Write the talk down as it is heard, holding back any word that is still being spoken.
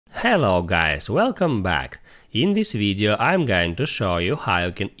Hello guys, welcome back. In this video I'm going to show you how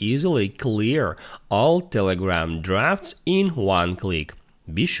you can easily clear all Telegram drafts in one click.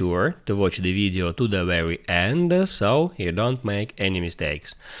 Be sure to watch the video to the very end so you don't make any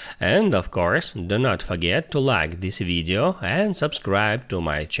mistakes. And of course, do not forget to like this video and subscribe to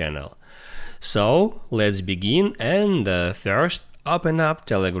my channel. So let's begin and first open up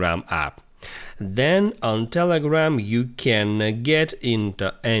Telegram app. Then on Telegram you can get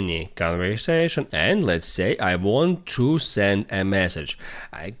into any conversation and let's say I want to send a message.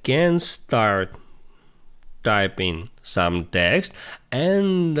 I can start typing some text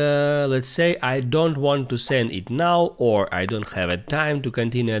and let's say I don't want to send it now or I don't have a time to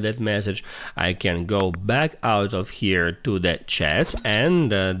continue that message. I can go back out of here to the chats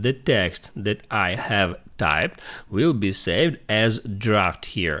and the text that I have typed will be saved as draft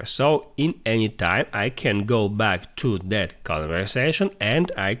here. So in any time I can go back to that conversation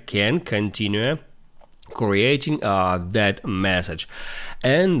and I can continue creating that message.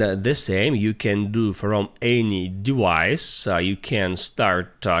 And the same you can do from any device. You can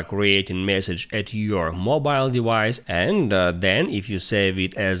start creating message at your mobile device and then if you save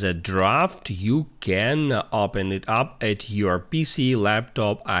it as a draft you can open it up at your PC,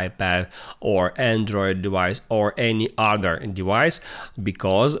 laptop, iPad or Android device or any other device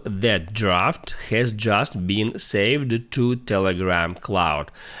because that draft has just been saved to Telegram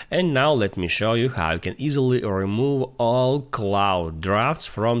Cloud. And now let me show you how you can easily remove all cloud drafts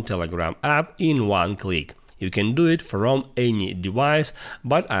from Telegram app in one click. You can do it from any device,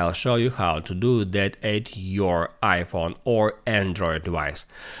 but I'll show you how to do that at your iPhone or Android device.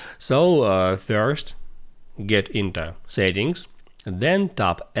 So first get into settings, then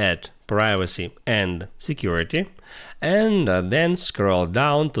tap at privacy and security, and then scroll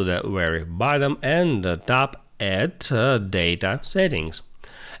down to the very bottom and tap at data settings.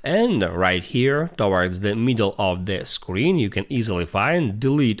 And right here, towards the middle of the screen, you can easily find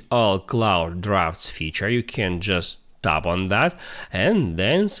delete all cloud drafts feature. You can just tap on that and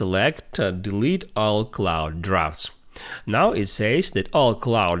then select delete all cloud drafts. Now it says that all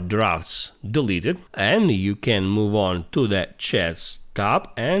cloud drafts deleted and you can move on to the chats tab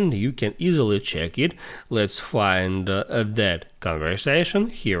and you can easily check it. Let's find that conversation.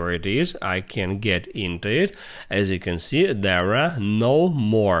 Here it is. I can get into it. As you can see, there are no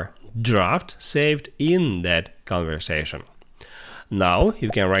more drafts saved in that conversation. Now you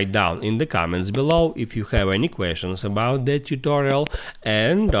can write down in the comments below if you have any questions about that tutorial,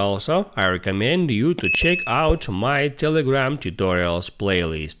 and also I recommend you to check out my Telegram tutorials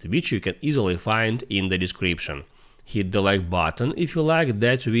playlist, which you can easily find in the description. Hit the like button if you like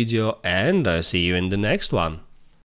that video and see you in the next one.